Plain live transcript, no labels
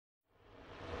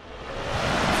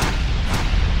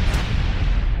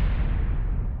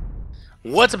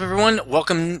What's up, everyone?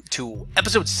 Welcome to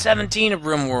episode 17 of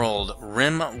RimWorld.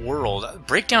 RimWorld.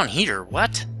 Breakdown heater.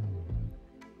 What?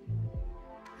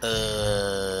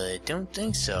 I don't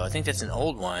think so. I think that's an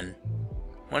old one.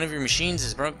 One of your machines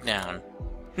is broken down.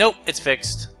 Nope, it's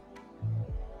fixed.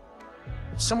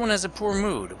 Someone has a poor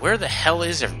mood. Where the hell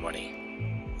is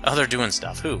everybody? Oh, they're doing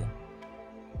stuff. Who?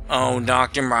 Oh,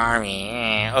 Dr.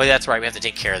 Marmy. Oh, that's right. We have to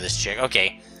take care of this chick.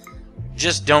 Okay.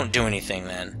 Just don't do anything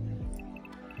then.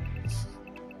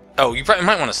 Oh, you probably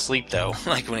might want to sleep, though,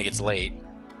 like when it gets late.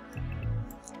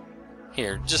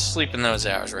 Here, just sleep in those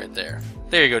hours right there.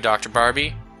 There you go, Dr.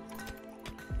 Barbie.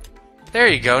 There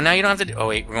you go. Now you don't have to... Oh,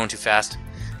 wait, we're going too fast.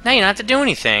 Now you don't have to do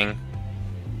anything.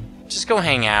 Just go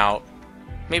hang out.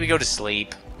 Maybe go to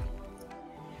sleep.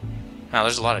 Wow,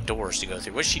 there's a lot of doors to go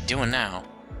through. What's she doing now?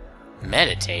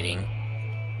 Meditating?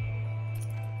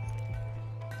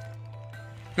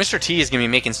 Mr. T is going to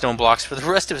be making stone blocks for the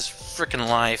rest of his frickin'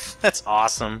 life. That's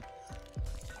awesome.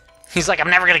 He's like, I'm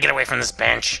never going to get away from this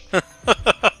bench.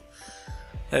 That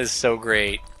is so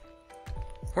great.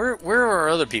 Where are our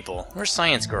other people? Where's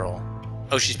Science Girl?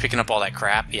 Oh, she's picking up all that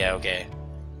crap? Yeah, okay.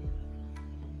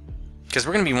 Because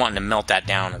we're going to be wanting to melt that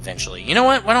down eventually. You know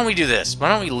what? Why don't we do this? Why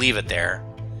don't we leave it there?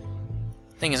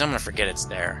 Thing is, I'm going to forget it's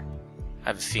there. I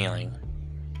have a feeling.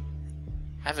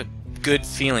 I have a good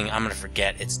feeling I'm going to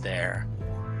forget it's there.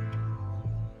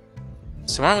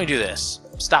 So why don't we do this?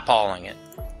 Stop hauling it.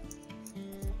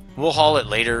 We'll haul it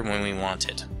later when we want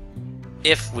it.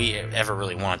 If we ever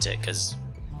really want it, because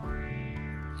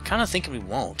I kind of think we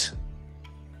won't.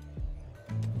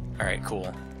 Alright,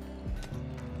 cool.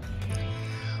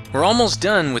 We're almost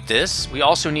done with this. We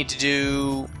also need to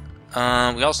do...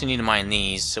 we also need to mine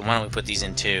these, so why don't we put these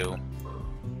in too?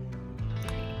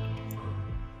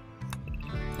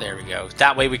 There we go.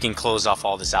 That way we can close off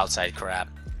all this outside crap.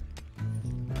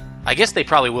 I guess they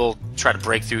probably will try to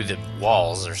break through the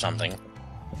walls or something.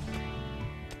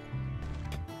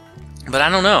 But I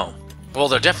don't know. Well,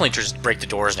 they'll definitely just break the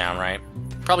doors down, right?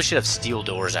 Probably should have steel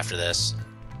doors after this.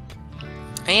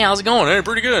 Hey, how's it going? Hey,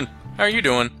 pretty good. How are you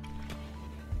doing?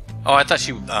 Oh, I thought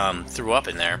she threw up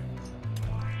in there.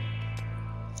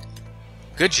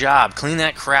 Good job. Clean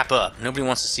that crap up. Nobody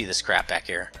wants to see this crap back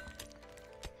here.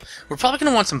 We're probably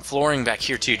going to want some flooring back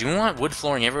here, too. Do we want wood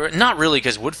flooring everywhere? Not really,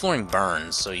 because wood flooring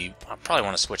burns, so I probably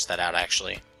want to switch that out,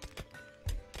 actually.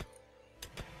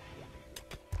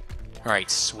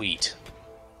 Alright, sweet.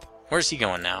 Where's he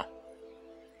going now?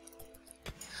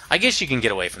 I guess you can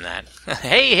get away from that.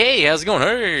 Hey, how's it going?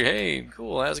 Hey,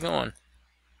 cool, how's it going?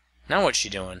 Now what's she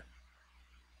doing?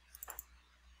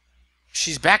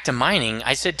 She's back to mining.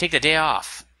 I said take the day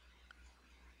off.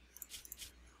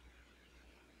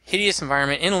 Hideous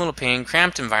environment, in a little pain,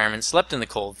 cramped environment, slept in the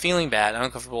cold, feeling bad,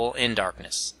 uncomfortable, in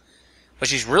darkness. But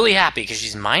she's really happy because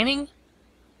she's mining?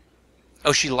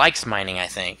 Oh, she likes mining, I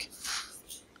think.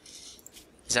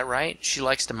 Is that right? She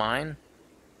likes to mine?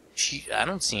 I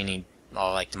don't see any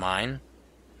all like to mine.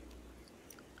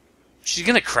 She's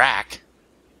gonna crack.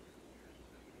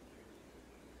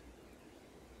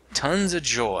 Tons of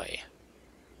joy.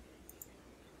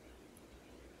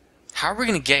 How are we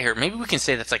gonna get here? Maybe we can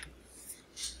say that's like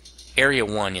Area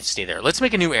 1, you have to stay there. Let's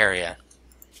make a new area.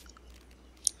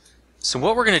 So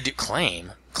what we're going to do...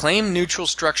 Claim neutral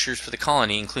structures for the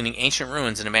colony, including ancient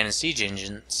ruins and abandoned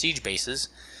siege bases.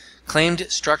 Claimed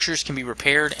structures can be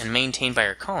repaired and maintained by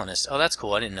our colonists. Oh, that's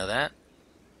cool. I didn't know that.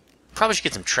 Probably should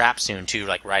get some traps soon, too,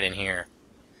 like right in here.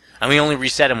 And we only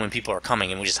reset them when people are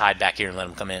coming, and we just hide back here and let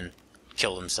them come in.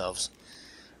 Kill themselves.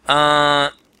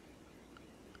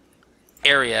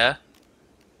 Area...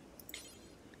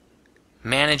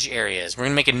 Manage areas. We're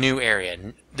going to make a new area.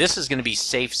 This is going to be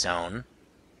safe zone.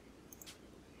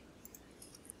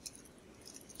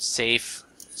 Safe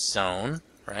zone,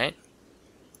 right?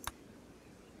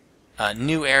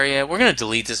 New area. We're going to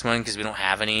delete this one because we don't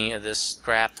have any of this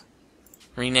crap.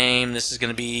 Rename. This is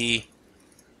going to be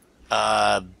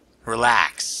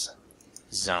relax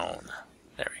zone.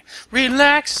 There we go.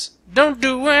 Relax. Don't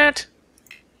do it.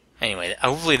 Anyway,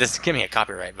 hopefully this doesn't give me a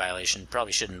copyright violation.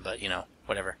 Probably shouldn't, but you know,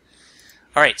 whatever.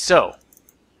 Alright, so,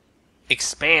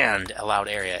 expand allowed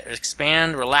area.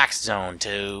 Expand relaxed zone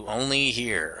to only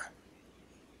here.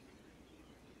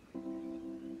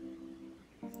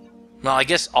 Well, I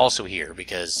guess also here,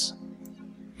 because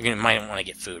you might want to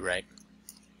get food, right?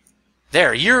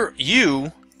 There,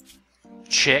 you,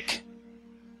 chick,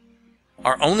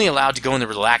 are only allowed to go in the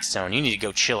relaxed zone. You need to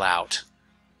go chill out.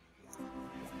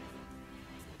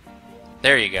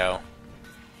 There you go.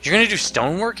 You're going to do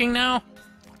stoneworking now?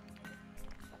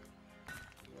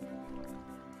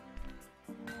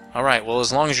 Alright, well,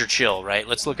 as long as you're chill, right?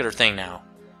 Let's look at her thing now.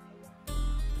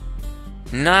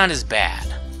 Not as bad.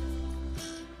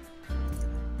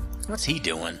 What's he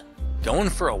doing? Going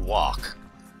for a walk.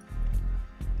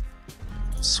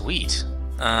 Sweet.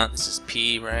 This is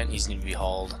P, right? These need to be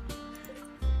hauled.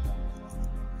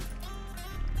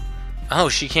 Oh,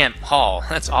 she can't haul.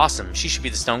 That's awesome. She should be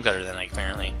the stonecutter then, like,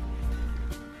 apparently.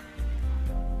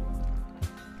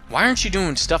 Why aren't you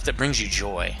doing stuff that brings you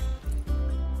joy?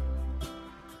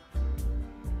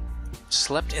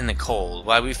 Slept in the cold.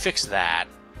 Why, we fixed that.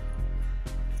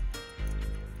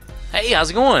 Hey, how's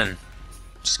it going?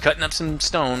 Just cutting up some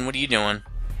stone. What are you doing?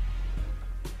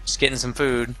 Just getting some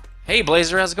food. Hey,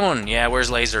 Blazer, how's it going? Yeah, where's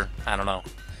Laser? I don't know.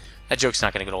 That joke's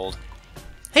not gonna get old.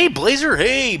 Hey, Blazer!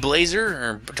 Hey, Blazer!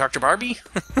 Or Dr. Barbie?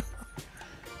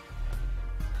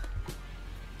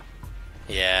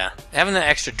 Yeah. Having that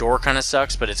extra door kind of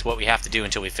sucks, but it's what we have to do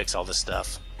until we fix all this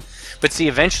stuff. But see,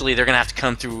 eventually they're gonna have to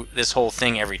come through this whole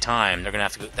thing every time. They're gonna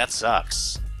have to go... That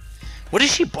sucks. What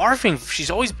is she barfing? She's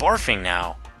always barfing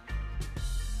now.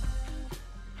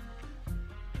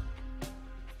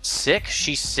 Sick?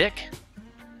 She's sick?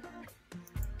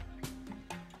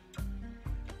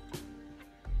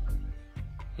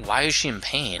 Why is she in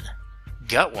pain?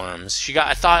 Gutworms. She got...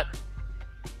 I thought...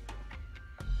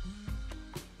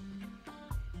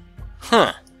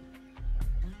 Huh.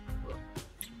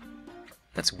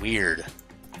 That's weird.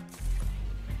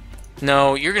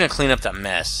 No, you're gonna clean up that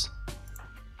mess.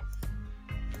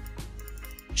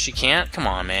 She can't? Come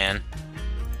on, man.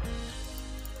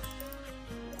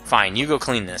 Fine, you go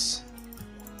clean this.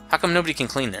 How come nobody can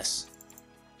clean this?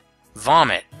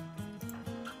 Vomit.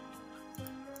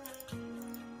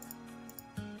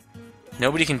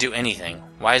 Nobody can do anything.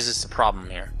 Why is this a problem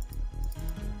here?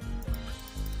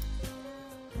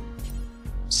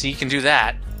 See, you can do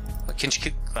that. Can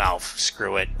she... Oh,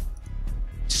 screw it.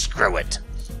 Screw it.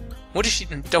 What is she...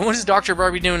 What is Dr.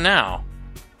 Barbie doing now?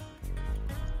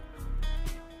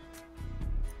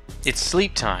 It's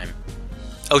sleep time.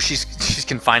 Oh, she's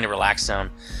confined to relax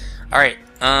zone. Alright,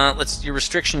 let's... Your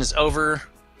restriction is over.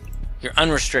 You're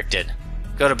unrestricted.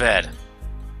 Go to bed.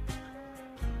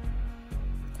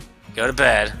 Go to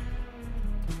bed.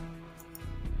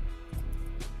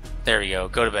 There we go.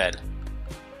 Go to bed.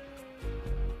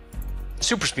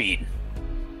 Super speed.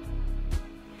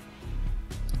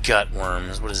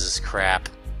 Gutworms. What is this crap?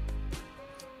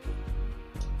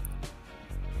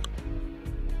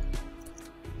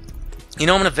 You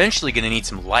know, I'm eventually going to need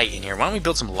some light in here. Why don't we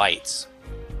build some lights?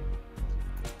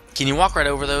 Can you walk right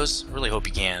over those? I really hope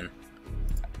you can.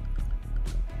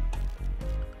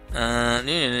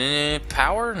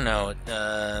 Power? No.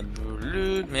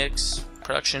 Mix.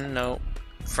 Production? No.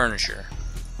 Furniture.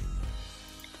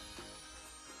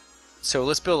 So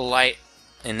let's build a light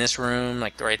in this room,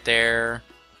 like right there.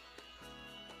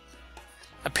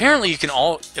 Apparently you can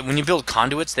when you build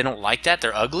conduits, they don't like that.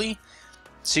 They're ugly.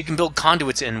 So you can build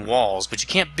conduits in walls, but you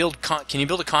can't build... Can you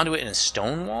build a conduit in a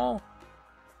stone wall?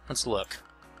 Let's look.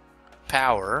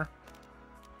 Power.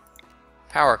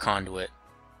 Power conduit.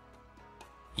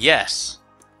 Yes.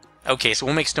 Okay, so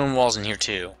we'll make stone walls in here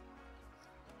too.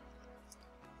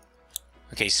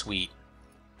 Okay, sweet.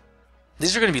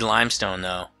 These are going to be limestone,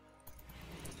 though.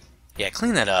 Yeah,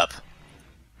 clean that up.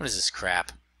 What is this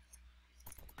crap?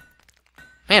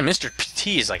 Man, Mr.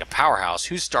 T is like a powerhouse.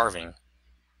 Who's starving?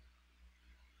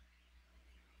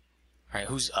 Alright,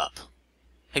 who's up?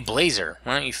 Hey, Blazer,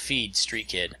 why don't you feed Street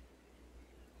Kid?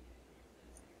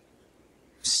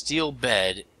 Steel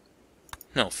bed.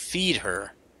 No, feed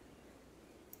her.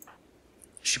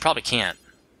 She probably can't.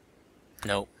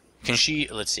 Nope. Can she?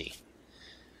 Let's see.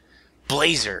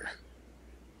 Blazer.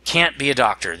 Can't be a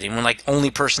doctor. The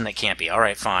only person that can't be.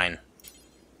 Alright, fine.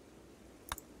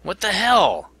 What the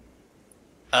hell?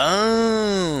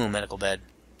 Oh, medical bed.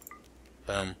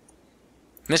 Boom.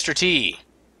 Mr. T.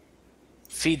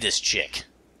 Feed this chick.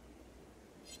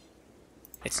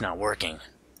 It's not working.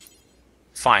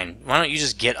 Fine. Why don't you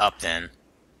just get up then?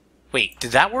 Wait,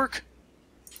 did that work?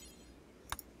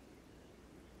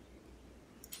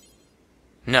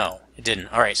 No, it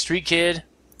didn't. Alright, Street Kid.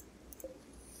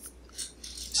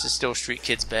 This is still Street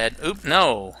Kid's bed. Oop,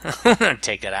 no. I'm gonna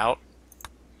take that out.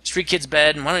 Street Kid's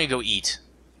bed. Why don't you go eat?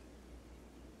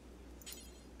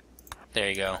 There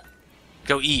you go.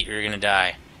 Go eat or you're gonna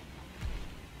die.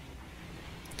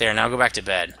 There, now go back to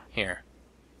bed. Here.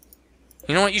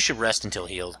 You know what? You should rest until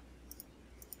healed.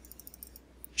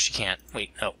 She can't.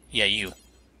 Wait, oh. Yeah, you.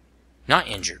 Not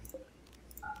injured.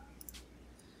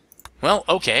 Well,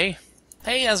 okay.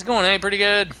 Hey, how's it going? Hey, pretty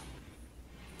good.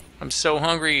 I'm so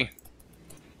hungry.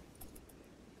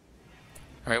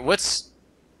 Alright, what's...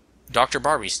 Dr.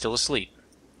 Barbie's still asleep.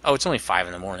 Oh, it's only 5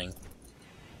 in the morning.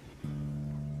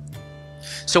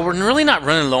 So we're really not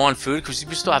running low on food because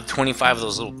we still have 25 of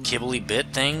those little kibbly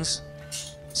bit things.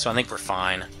 So I think we're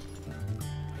fine.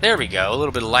 There we go. A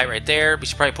little bit of light right there. We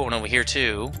should probably put one over here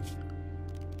too.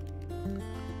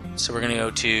 So we're going to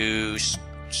go to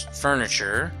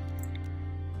furniture.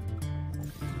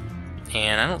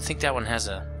 And I don't think that one has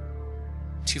a...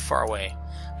 too far away.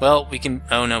 Well, we can...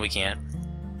 oh, no, we can't.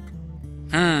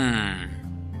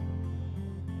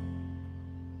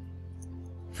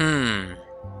 We're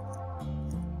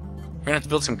gonna have to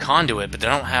build some conduit, but they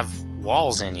don't have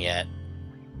walls in yet.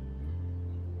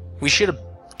 We should have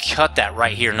cut that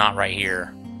right here, not right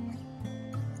here.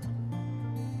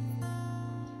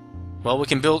 Well, we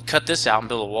can cut this out and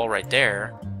build a wall right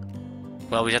there.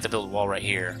 Well, we'd have to build a wall right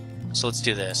here. So let's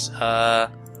do this. I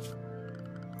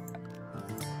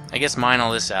guess mine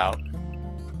all this out.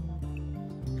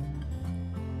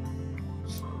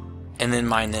 And then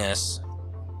mine this.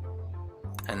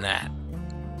 And that.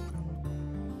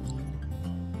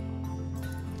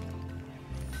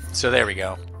 So there we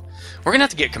go. We're gonna have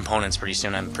to get components pretty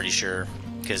soon, I'm pretty sure.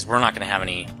 Because we're not gonna have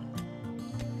any...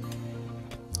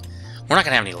 we're not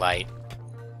gonna have any light.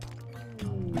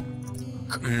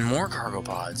 More cargo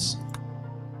pods.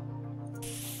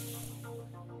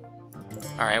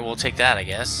 Alright, we'll take that, I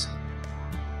guess.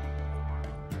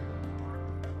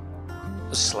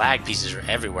 The slag pieces are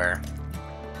everywhere.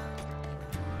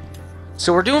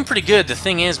 So we're doing pretty good. The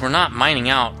thing is, we're not mining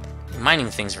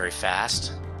things very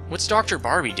fast. What's Dr.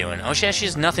 Barbie doing? Oh, she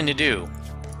has nothing to do.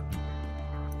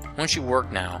 Why don't you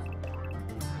work now?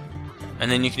 And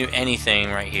then you can do anything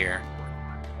right here.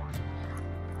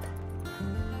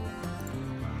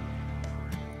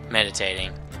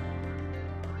 Meditating.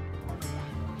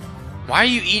 Why are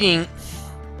you eating?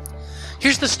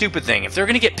 Here's the stupid thing. If they're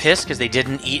going to get pissed because they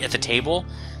didn't eat at the table,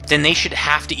 then they should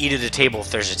have to eat at a table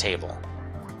if there's a table.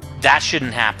 That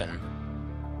shouldn't happen.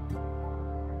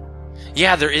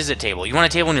 Yeah, there is a table. You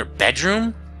want a table in your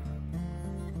bedroom?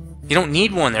 You don't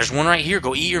need one. There's one right here.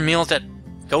 Go eat your meal at that...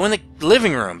 go in the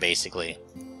living room, basically.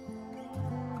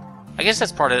 I guess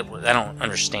that's part of it I don't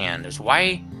understand. Is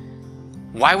why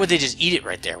would they just eat it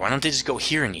right there? Why don't they just go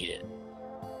here and eat it?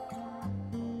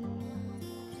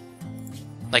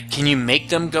 Like, can you make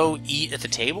them go eat at the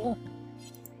table?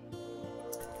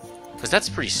 Because that's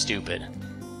pretty stupid.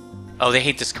 Oh, they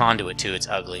hate this conduit too. It's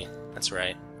ugly. That's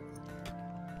right.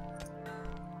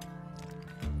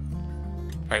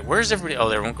 Alright, where's everybody? Oh,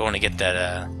 they're going to get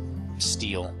that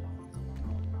steel.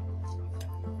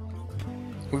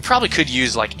 We probably could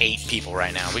use like 8 people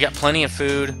right now. We got plenty of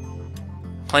food,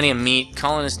 plenty of meat.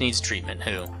 Colonist needs treatment.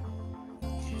 Who?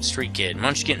 Street kid. Why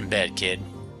don't you get in bed, kid?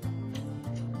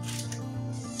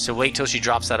 So wait till she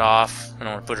drops that off. I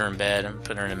don't want to put her in bed. I'm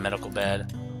putting her in a medical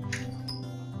bed.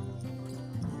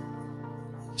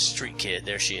 Street kid.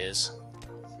 There she is.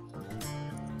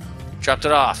 Dropped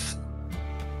it off.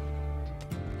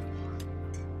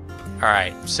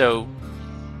 Alright, so...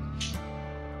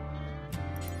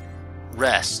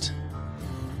 rest.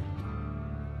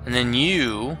 And then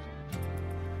you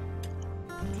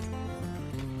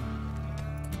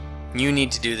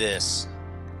need to do this.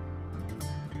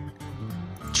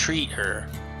 Treat her.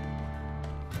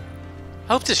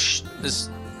 I hope this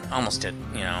almost did,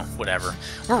 you know, whatever.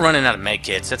 We're running out of med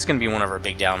kits. That's going to be one of our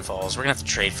big downfalls. We're going to have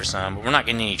to trade for some, but we're not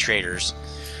getting any traders.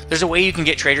 There's a way you can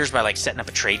get traders by, like, setting up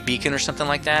a trade beacon or something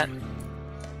like that.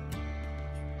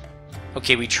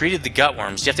 Okay, we treated the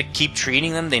gutworms. Do you have to keep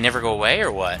treating them? They never go away,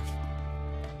 or what?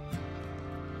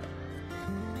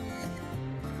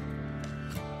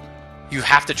 You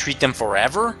have to treat them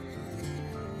forever?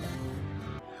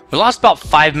 We lost about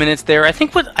 5 minutes there. I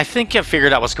think I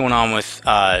figured out what's going on with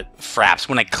Fraps.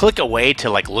 When I click away to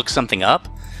like look something up,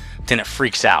 then it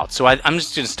freaks out. So I'm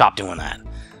just gonna stop doing that.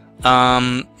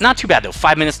 Not too bad though.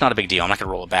 5 minutes, not a big deal. I'm not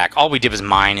gonna roll it back. All we did was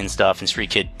mine and stuff, and Street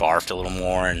Kid barfed a little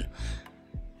more. And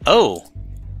oh,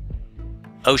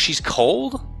 she's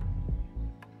cold.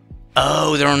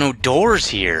 Oh, there are no doors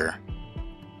here.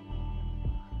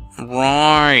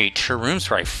 Right, her room's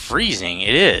probably freezing.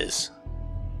 It is.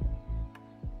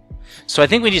 So I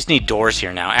think we just need doors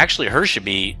here now. Actually, hers should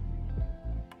be...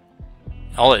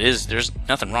 all it is, there's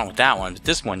nothing wrong with that one. But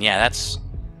this one, yeah, that's...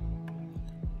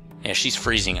 yeah, she's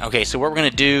freezing. Okay, so what we're going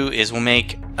to do is we'll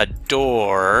make a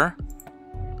door...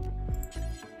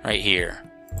 right here.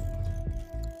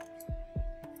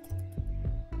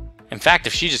 In fact,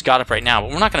 if she just got up right now,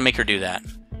 but we're not going to make her do that.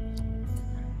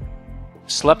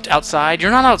 Slept outside?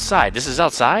 You're not outside. This is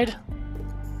outside?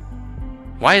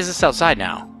 Why is this outside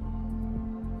now?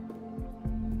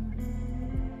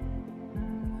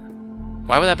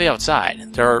 Why would that be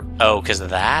outside? Oh, because of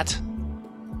that?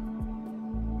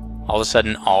 All of a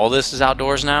sudden, all this is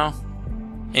outdoors now?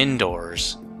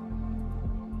 Indoors.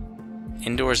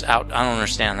 Indoors, out. I don't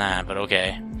understand that, but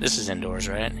okay. This is indoors,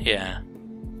 right? Yeah.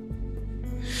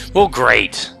 Well,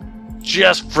 great.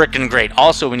 Just frickin' great.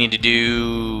 Also, we need to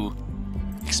do...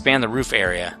 expand the roof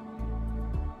area.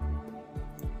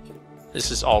 This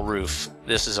is all roof.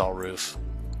 This is all roof.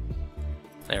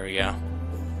 There we go.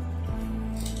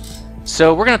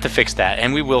 So, we're gonna have to fix that,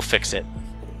 and we will fix it.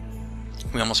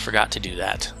 We almost forgot to do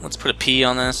that. Let's put a P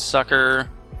on this sucker.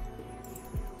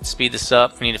 Speed this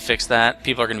up. We need to fix that.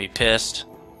 People are going to be pissed.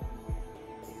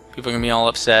 People are going to be all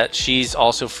upset. She's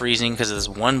also freezing because of this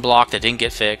one block that didn't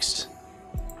get fixed.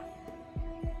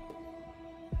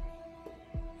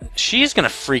 She's going to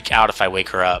freak out if I wake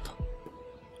her up.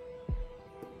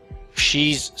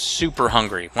 She's super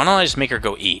hungry. Why don't I just make her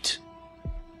go eat?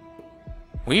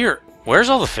 Where's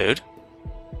all the food?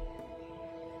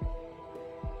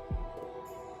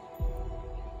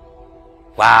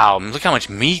 Wow, look how much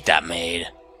meat that made.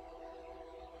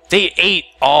 They ate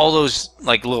all those,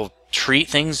 like, little treat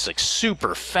things, like,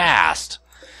 super fast.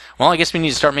 Well, I guess we need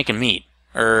to start making meat.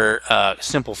 Or,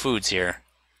 simple foods here.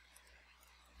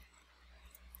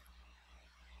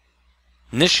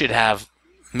 And this should have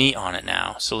meat on it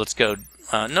now. So let's go...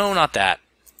 no, not that.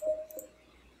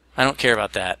 I don't care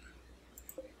about that.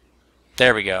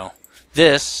 There we go.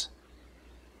 This...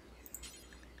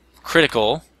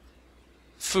 critical...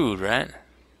 food, right?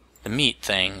 The meat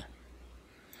thing.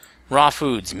 Raw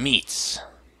foods, meats.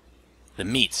 The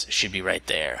meats should be right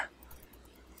there.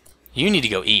 You need to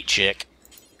go eat, chick.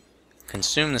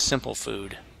 Consume the simple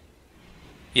food.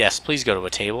 Yes, please go to a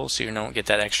table so you don't get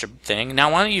that extra thing.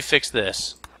 Now, why don't you fix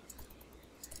this?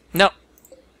 No.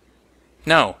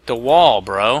 No, the wall,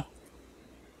 bro.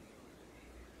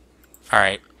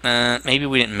 Alright, maybe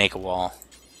we didn't make a wall.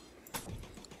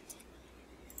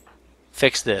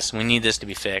 Fix this. We need this to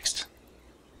be fixed.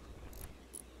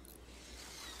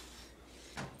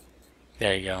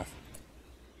 There you go.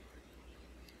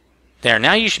 There,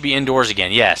 now you should be indoors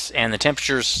again. Yes, and the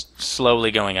temperature's slowly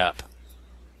going up.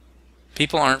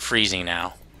 People aren't freezing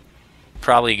now.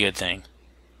 Probably a good thing.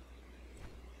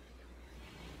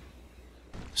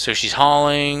 So she's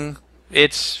hauling.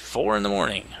 It's 4 in the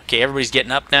morning. Okay, everybody's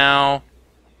getting up now.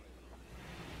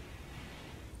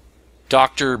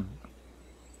 Dr.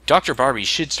 Barbie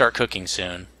should start cooking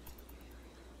soon.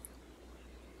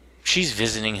 She's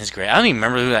visiting his grave. I don't even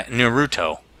remember who that...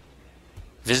 Naruto.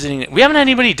 Visiting... We haven't had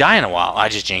anybody die in a while. I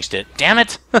just jinxed it. Damn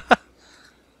it!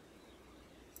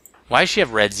 Why does she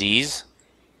have red Z's?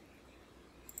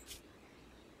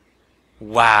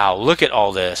 Wow, look at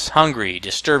all this. Hungry,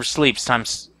 disturbed sleep.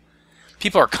 Sometimes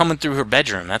people are coming through her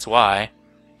bedroom. That's why.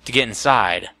 To get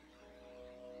inside.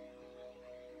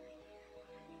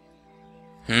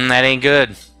 That ain't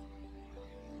good.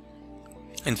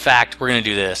 In fact, we're going to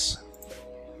do this.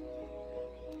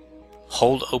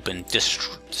 Hold open.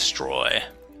 Destroy.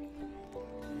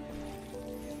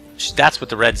 That's what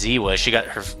the red Z was. She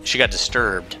got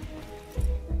disturbed.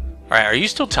 Alright, are you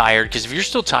still tired? Because if you're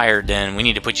still tired, then we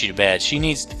need to put you to bed. She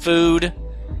needs food.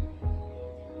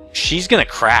 She's going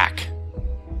to crack.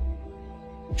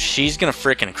 She's going to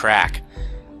frickin' crack.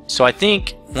 So I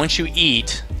think once you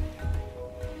eat...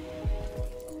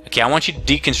 Okay, I want you to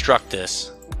deconstruct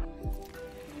this.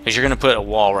 Because you're going to put a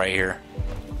wall right here.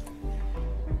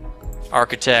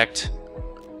 Architect.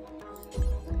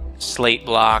 Slate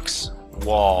blocks.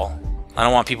 Wall. I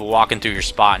don't want people walking through your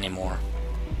spot anymore.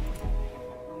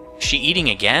 Is she eating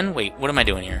again? Wait, what am I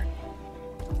doing here?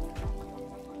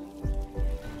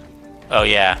 Oh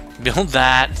yeah, build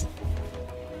that.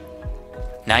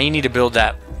 Now you need to build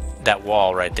that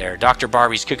wall right there. Dr.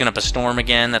 Barbie's cooking up a storm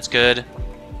again. That's good.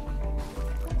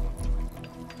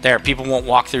 There, people won't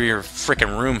walk through your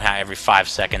frickin' room every 5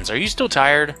 seconds. Are you still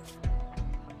tired?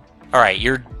 Alright,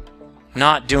 you're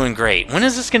not doing great. When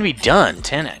is this going to be done?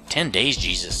 10 days,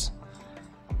 Jesus.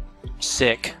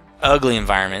 Sick. Ugly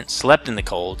environment. Slept in the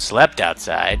cold. Slept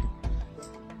outside.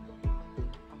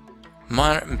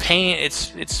 Pain,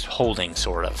 it's holding,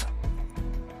 sort of.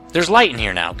 There's light in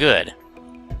here now. Good.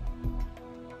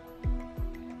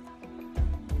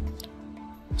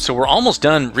 So we're almost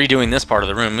done redoing this part of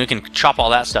the room. We can chop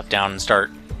all that stuff down and start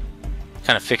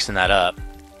kind of fixing that up.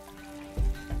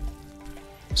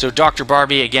 So Dr.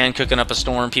 Barbie, again, cooking up a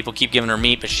storm. People keep giving her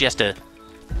meat, but she has to...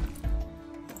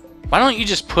 Why don't you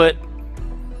just put...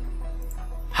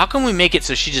 How can we make it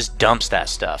so she just dumps that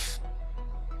stuff?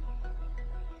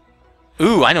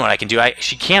 Ooh, I know what I can do.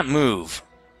 She can't move.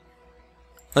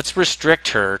 Let's restrict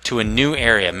her to a new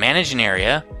area. Manage an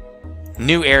area.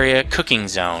 New area, cooking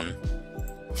zone.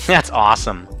 That's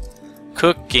awesome.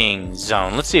 Cooking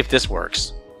zone. Let's see if this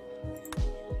works.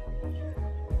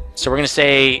 So we're going to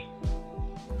say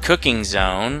Cooking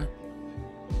zone.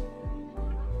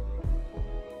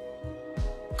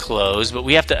 Close, but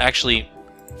we have to actually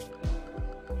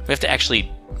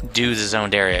do the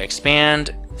zoned area.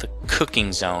 Expand the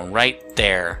cooking zone right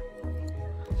there.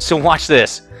 So watch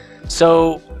this.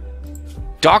 So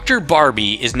Dr.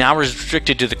 Barbie is now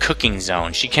restricted to the cooking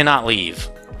zone. She cannot leave.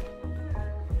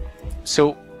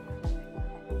 So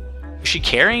is she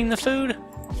carrying the food?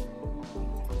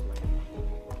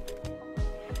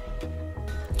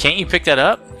 Can't you pick that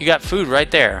up? You got food right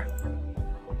there.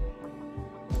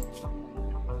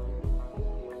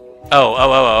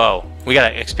 Oh. We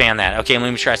gotta expand that. Okay,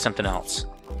 let me try something else.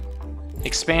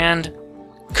 Expand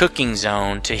cooking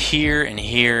zone to here and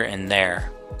here and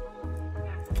there.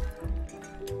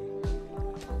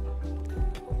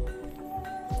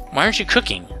 Why aren't you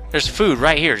cooking? There's food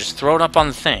right here. Just throw it up on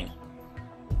the thing.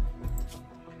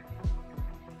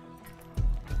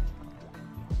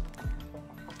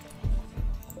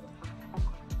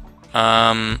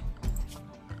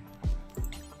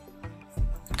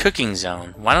 Cooking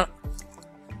zone. Why don't...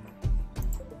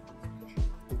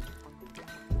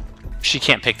 She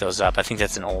can't pick those up. I think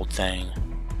that's an old thing.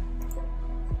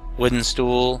 Wooden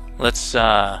stool. Let's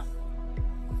just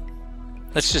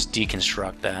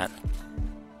deconstruct that.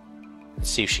 Let's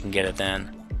see if she can get it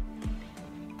then.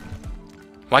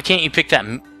 Why can't you pick that?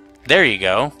 There you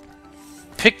go.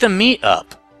 Pick the meat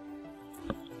up.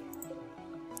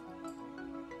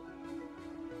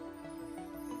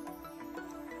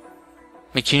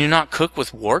 I mean, can you not cook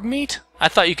with warg meat? I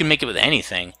thought you could make it with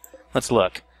anything. Let's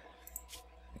look.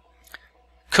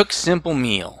 Cook simple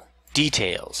meal.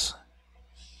 Details.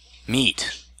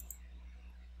 Meat.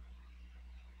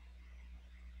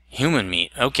 Human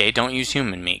meat. Okay, don't use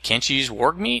human meat. Can't you use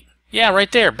warg meat? Yeah,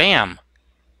 right there. Bam.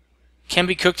 Can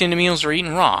be cooked into meals or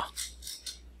eaten raw.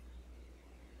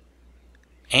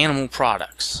 Animal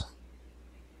products.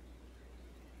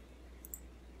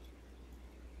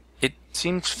 It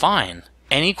seems fine.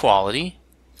 Any quality.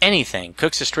 Anything.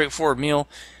 Cooks a straightforward meal.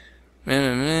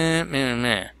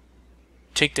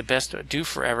 Take the best. Do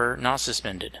forever. Not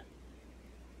suspended.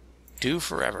 Do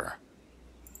forever.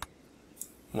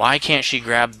 Why can't she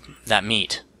grab that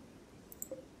meat?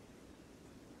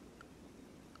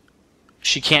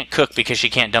 She can't cook because she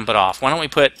can't dump it off. Why don't we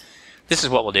put... This is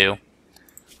what we'll do.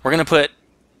 We're going to put...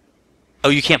 Oh,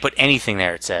 you can't put anything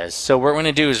there, it says. So what we're going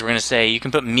to do is we're going to say you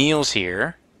can put meals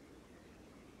here.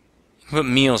 You can put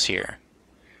meals here.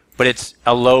 But it's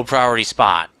a low priority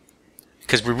spot.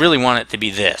 Because we really want it to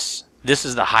be this. This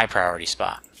is the high priority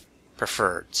spot.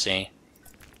 Preferred, see?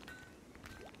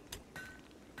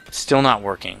 Still not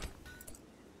working.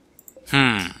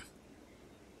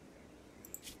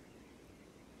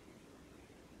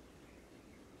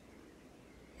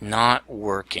 Not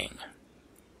working.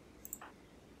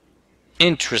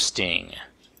 Interesting.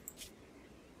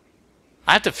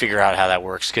 I have to figure out how that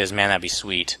works, because, man, that'd be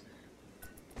sweet.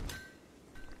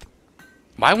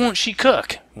 Why won't she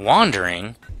cook?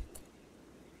 Wandering.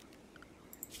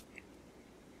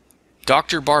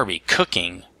 Dr. Barbie,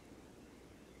 cooking.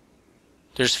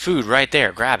 There's food right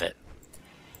there. Grab it.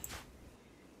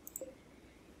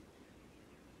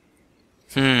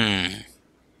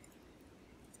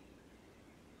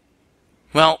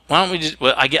 Well, why don't we just...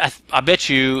 Well, I bet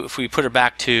you if we put her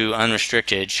back to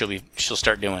unrestricted, she'll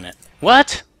start doing it.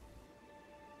 What?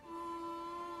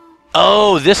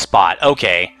 Oh, this spot.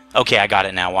 Okay. Okay, I got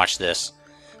it now. Watch this.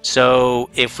 So,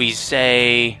 if we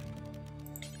say...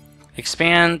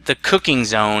 Expand the cooking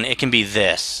zone, it can be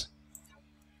this.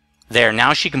 There,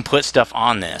 now she can put stuff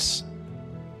on this.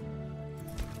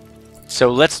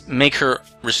 So let's make her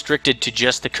restricted to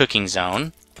just the cooking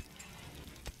zone.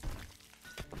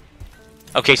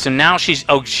 Okay, so now she's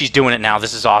doing it now.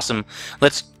 This is awesome.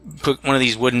 Let's put one of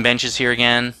these wooden benches here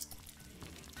again.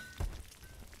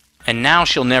 And now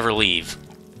she'll never leave.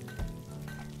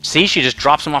 See, she just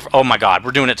drops them off. Oh my god,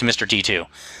 we're doing it to Mr. T2.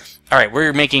 Alright,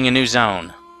 we're making a new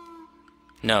zone.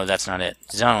 No, that's not it.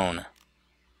 Zone.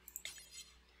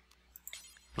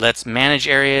 Let's manage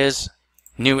areas.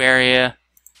 New area.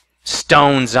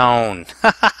 Stone zone.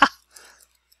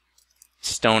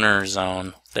 Stoner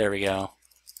zone. There we go.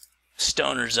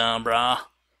 Stoner zone, brah.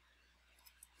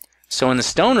 So in the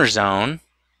stoner zone,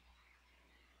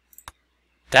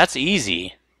 that's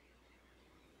easy.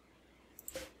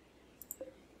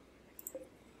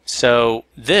 So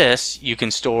this, you can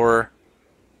store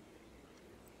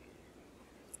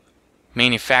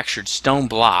manufactured stone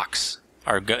blocks.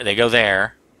 They go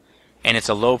there, and it's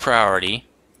a low priority.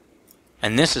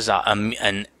 And this is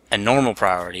a normal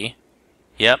priority.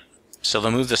 Yep. So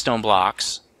they'll move the stone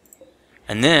blocks.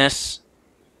 And this...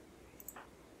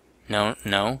 No.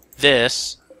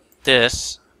 This.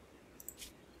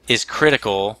 is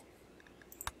critical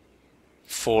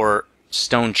for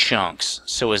stone chunks.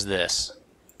 So is this.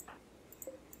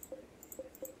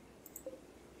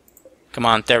 Come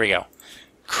on, there we go.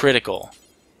 Critical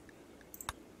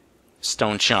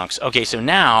stone chunks. Okay, so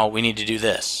now we need to do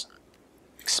this.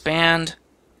 Expand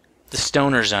the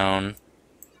stoner zone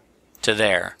to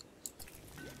there.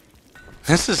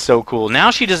 This is so cool.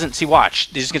 Now she doesn't see.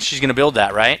 Watch. She's gonna build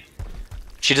that, right?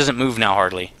 She doesn't move now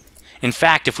hardly. In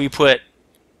fact, if we put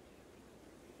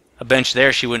a bench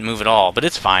there, she wouldn't move at all. But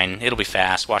it's fine. It'll be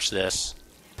fast. Watch this.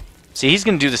 See, he's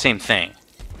gonna do the same thing.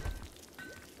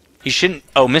 He shouldn't...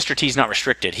 Oh, Mr. T's not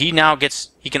restricted. He now gets...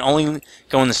 He can only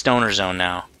go in the stoner zone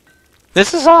now.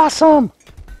 This is awesome!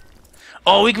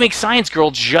 Oh, we can make Science Girl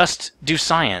just do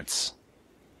science.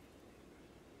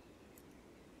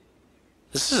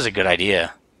 This is a good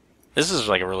idea. This is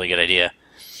like a really good idea.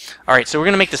 Alright, so we're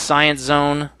going to make the science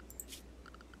zone.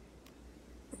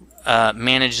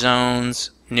 Manage zones.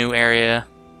 New area.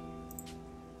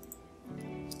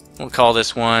 We'll call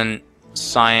this one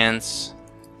Science...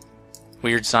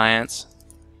 Weird Science.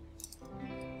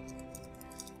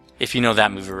 If you know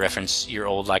that movie reference, you're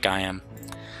old like I am.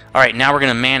 Alright, now we're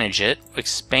going to manage it.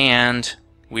 Expand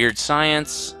Weird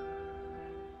Science.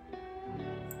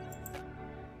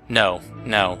 No,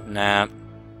 nah.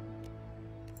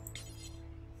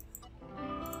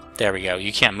 There we go.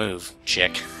 You can't move,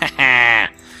 chick.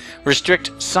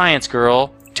 Restrict Science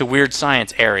Girl to Weird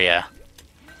Science area.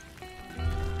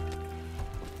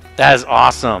 That is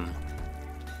awesome.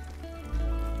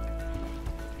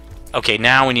 Okay,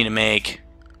 now we need to make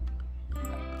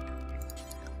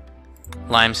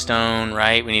limestone,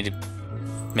 right? We need to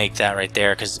make that right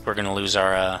there because we're going to lose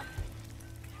our...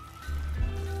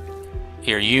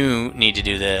 Here, you need to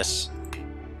do this.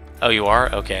 Oh, you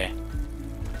are? Okay.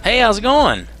 Hey, how's it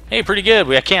going? Hey, pretty good.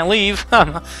 I can't leave.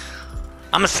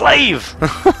 I'm a slave!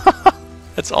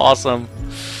 That's awesome.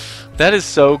 That is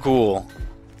so cool.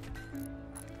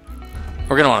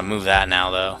 We're going to want to move that now,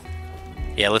 though.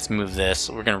 Yeah, let's move this.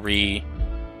 We're going to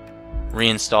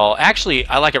reinstall. Actually,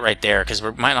 I like it right there because we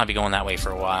might not be going that way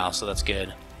for a while, so that's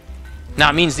good. Now,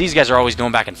 it means these guys are always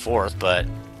going back and forth, but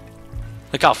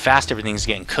look how fast everything's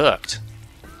getting cooked.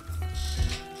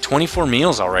 24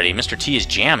 meals already. Mr. T is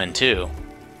jamming, too.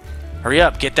 Hurry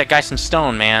up. Get that guy some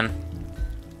stone, man.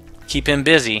 Keep him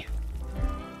busy.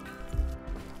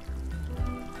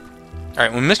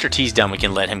 Alright, when Mr. T's done, we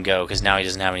can let him go because now he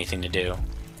doesn't have anything to do.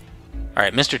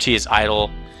 Alright, Mr. T is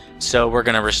idle, so we're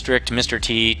going to restrict Mr.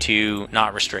 T to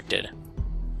not restricted.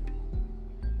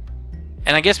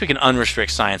 And I guess we can unrestrict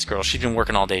Science Girl. She's been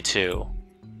working all day, too.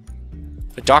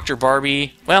 But Dr.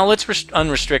 Barbie... Well, let's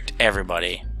unrestrict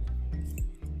everybody.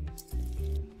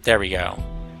 There we go.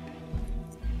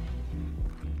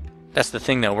 That's the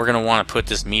thing, though. We're going to want to put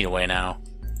this meat away now.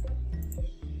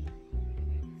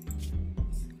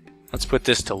 Let's put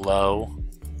this to low.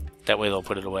 That way they'll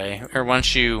put it away. Or why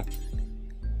don't you...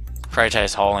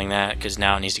 prioritize hauling that, because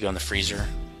now it needs to go in the freezer.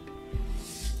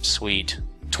 Sweet.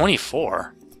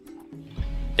 24?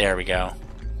 There we go.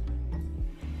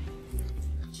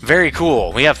 Very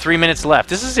cool. We have 3 minutes left.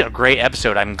 This is a great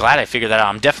episode. I'm glad I figured that out.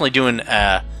 I'm definitely doing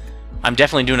a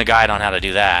guide on how to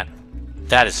do that.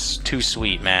 That is too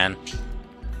sweet, man.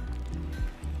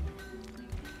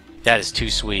 That is too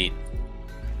sweet.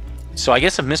 So I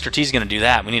guess if Mr. T's going to do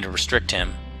that, we need to restrict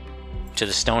him to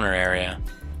the stoner area.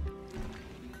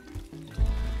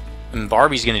 And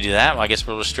Barbie's going to do that. Well, I guess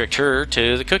we'll restrict her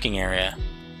to the cooking area.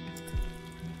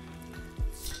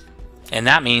 And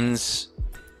that means...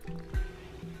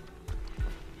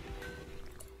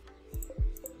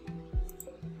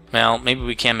 Well, maybe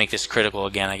we can make this critical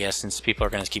again, I guess, since people are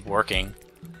going to keep working.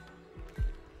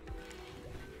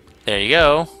 There you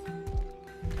go.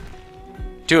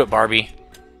 Do it, Barbie.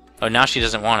 Oh, now she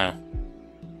doesn't want to.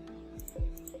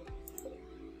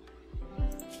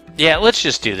 Yeah, let's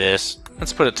just do this.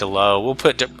 Let's put it to low. We'll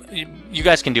put... You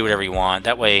guys can do whatever you want.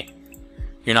 That way,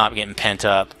 you're not getting pent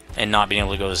up and not being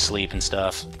able to go to sleep and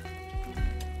stuff.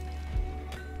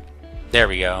 There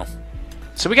we go.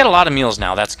 So we got a lot of meals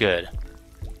now. That's good.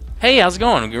 Hey, how's it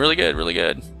going? Really good, really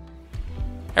good.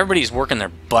 Everybody's working their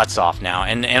butts off now,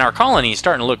 and our colony is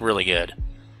starting to look really good.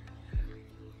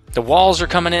 The walls are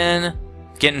coming in,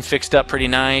 getting fixed up pretty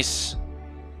nice.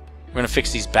 We're gonna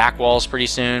fix these back walls pretty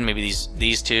soon. Maybe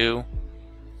these two.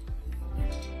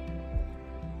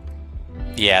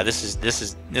 Yeah, this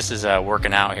is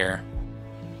working out here.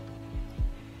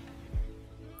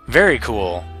 Very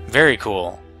cool, very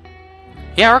cool.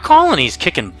 Yeah, our colony's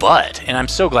kicking butt, and I'm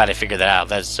so glad I figured that out.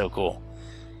 That is so cool.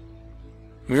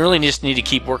 We really just need to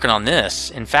keep working on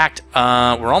this. In fact,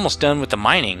 we're almost done with the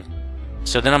mining.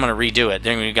 So then I'm going to redo it.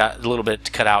 Then we got a little bit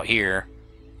to cut out here.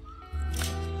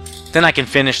 Then I can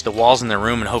finish the walls in the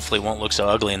room and hopefully it won't look so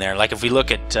ugly in there. Like if we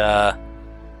look at...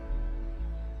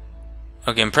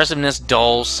 okay, impressiveness,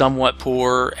 dull, somewhat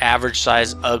poor, average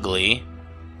size, ugly.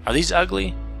 Are these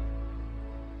ugly?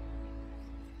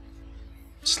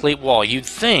 Slate wall. You'd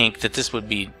think that this would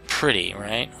be pretty,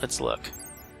 right? Let's look.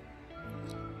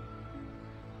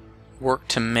 Work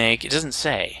to make. It doesn't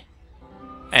say.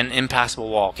 An impassable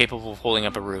wall, capable of holding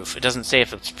up a roof. It doesn't say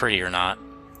if it's pretty or not.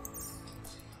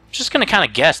 Just going to kind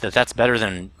of guess that that's better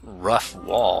than rough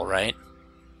wall, right?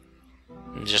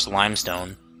 Just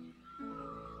limestone.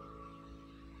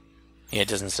 Yeah, it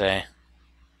doesn't say.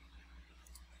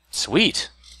 Sweet.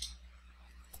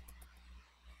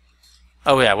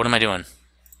 Oh yeah, what am I doing?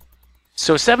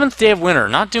 So 7th day of winter,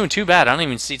 not doing too bad. I don't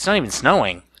even see, it's not even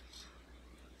snowing.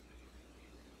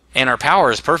 And our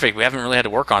power is perfect. We haven't really had to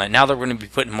work on it. Now that we're going to be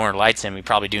putting more lights in, we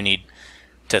probably do need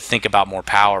to think about more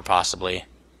power, possibly.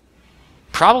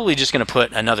 Probably just going to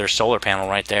put another solar panel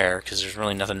right there, because there's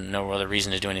really no other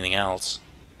reason to do anything else.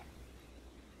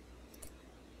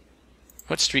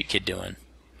 What's Street Kid doing?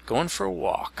 Going for a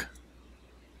walk.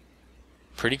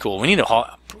 Pretty cool. We need to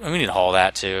haul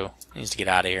that too. He needs to get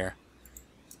out of here.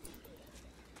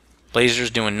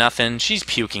 Blazer's doing nothing. She's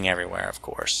puking everywhere, of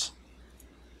course.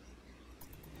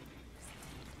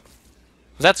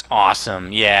 That's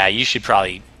awesome. Yeah, you should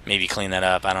probably maybe clean that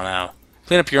up. I don't know.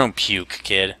 Clean up your own puke,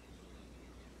 kid.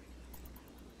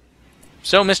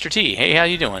 So, Mr. T. Hey, how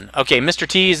you doing? Okay, Mr.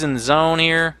 T is in the zone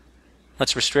here.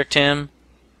 Let's restrict him.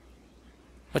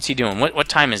 What's he doing? What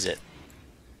time is it?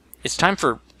 It's time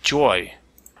for Joy.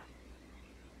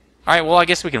 Alright, well, I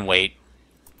guess we can wait.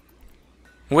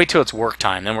 Wait till it's work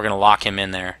time, then we're going to lock him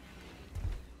in there.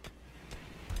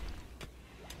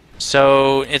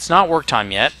 So, it's not work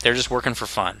time yet. They're just working for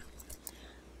fun.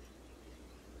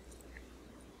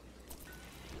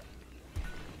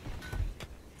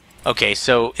 Okay,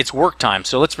 so it's work time.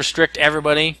 So let's restrict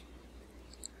everybody.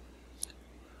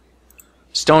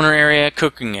 Stoner area,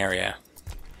 cooking area.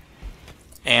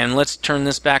 And let's turn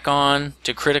this back on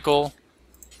to critical.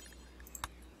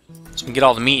 So we can get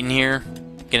all the meat in here.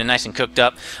 Get it nice and cooked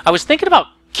up. I was thinking about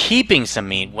keeping some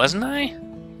meat, wasn't I?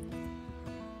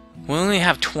 We only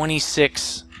have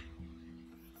 26.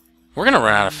 We're going to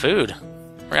run out of food.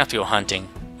 We're going to have to go hunting,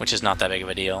 which is not that big of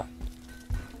a deal.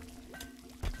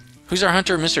 Who's our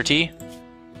hunter? Mr. T?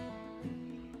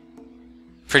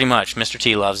 Pretty much. Mr.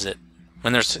 T loves it.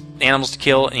 When there's animals to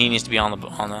kill, he needs to be on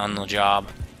the job.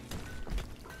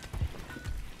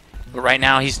 But right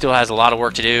now, he still has a lot of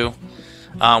work to do.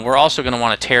 We're also going to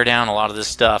want to tear down a lot of this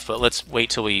stuff, but let's wait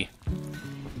till we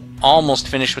almost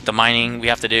finish with the mining we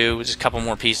have to do. Just a couple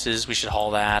more pieces. We should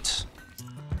haul that.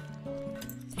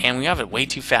 And we have it way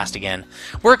too fast again.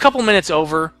 We're a couple minutes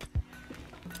over.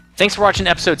 Thanks for watching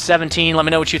episode 17. Let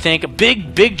me know what you think. A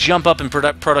big jump up in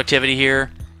productivity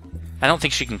here. I don't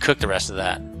think she can cook the rest of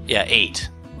that. Yeah, 8.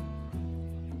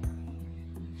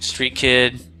 Street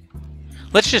Kid.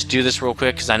 Let's just do this real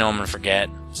quick, because I know I'm going to forget.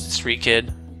 Street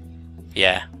Kid.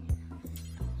 Yeah.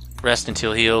 Rest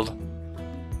until healed.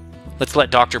 Let's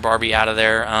let Dr. Barbie out of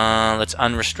there. Let's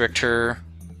unrestrict her.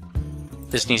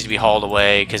 This needs to be hauled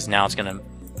away, because now it's going to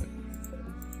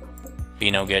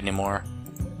be no good anymore.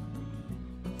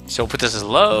 So we'll put this as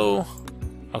low.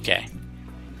 Okay.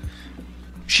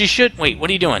 She should... Wait, what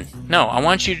are you doing? No, I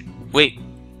want you... Wait.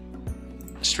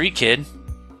 Street Kid.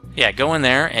 Yeah, go in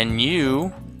there, and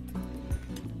you...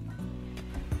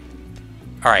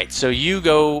 Alright, so you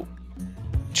go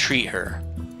treat her.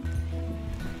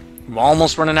 I'm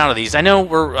almost running out of these. I know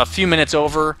we're a few minutes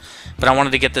over, but I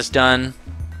wanted to get this done.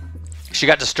 She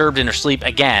got disturbed in her sleep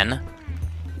again.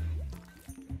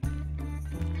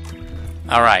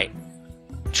 Alright.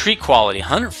 Treat quality,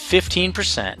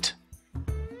 115%.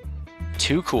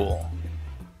 Too cool.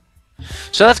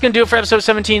 So that's going to do it for episode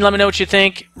 17. Let me know what you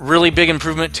think. Really big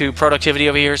improvement to productivity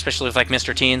over here, especially with like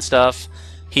Mr. T and stuff.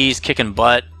 He's kicking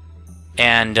butt.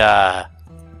 And I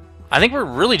think we're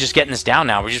really just getting this down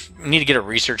now. We just need to get a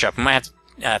research up. We might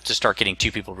have to start getting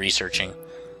 2 people researching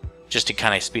just to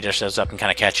kind of speed ourselves up and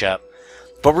kind of catch up.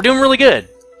 But we're doing really good.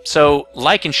 So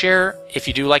like and share if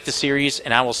you do like the series,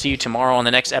 and I will see you tomorrow on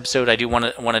the next episode. I do one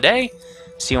a day.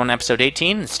 See you on episode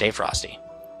 18, and stay frosty.